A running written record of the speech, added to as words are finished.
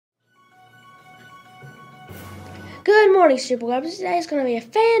Good morning, Super Webs. Today is going to be a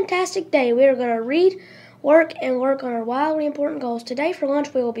fantastic day. We are going to read, work, and work on our wildly important goals. Today for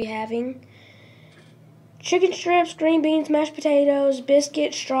lunch we will be having chicken strips, green beans, mashed potatoes,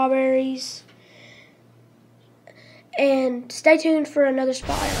 biscuits, strawberries, and stay tuned for another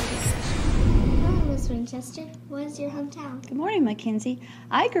spotlight on teachers. Hello, Miss Winchester. What is your hometown? Good morning, Mackenzie.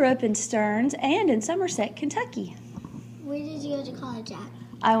 I grew up in Stearns and in Somerset, Kentucky. Where did you go to college at?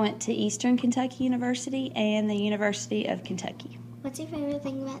 I went to Eastern Kentucky University and the University of Kentucky. What's your favorite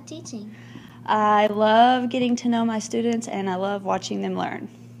thing about teaching? I love getting to know my students and I love watching them learn.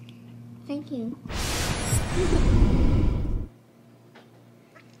 Thank you.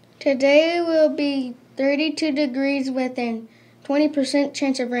 Today will be 32 degrees with a 20%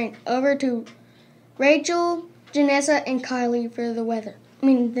 chance of rain. Over to Rachel, Janessa, and Kylie for the weather.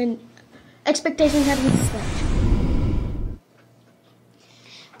 The expectations have been pledged.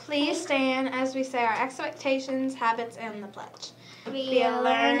 Please stand as we say our expectations, habits, and the pledge. Be a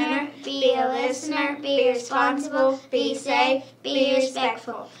learner, be a listener, be responsible, be safe, be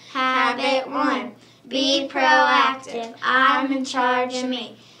respectful. Habit 1, be proactive. I'm in charge of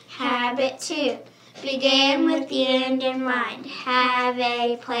me. Habit 2, begin with the end in mind. Have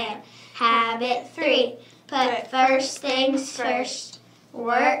a plan. Habit 3, put first things first.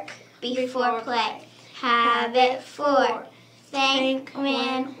 Work before play. Habit 4, think,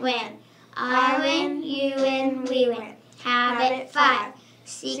 win, win. I win, you win, we win. Habit 5,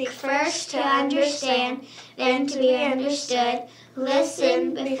 seek first to understand, then to be understood.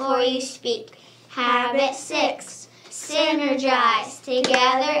 Listen before you speak. Habit 6, synergize.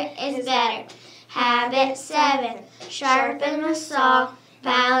 Together is better. Habit 7, sharpen the saw.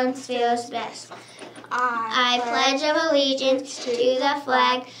 Balance feels best. I pledge of allegiance to the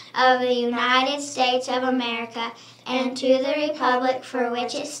flag of the United States of America and to the republic for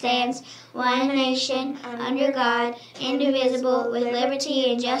which it stands, one nation, under God, indivisible, with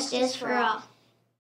liberty and justice for all.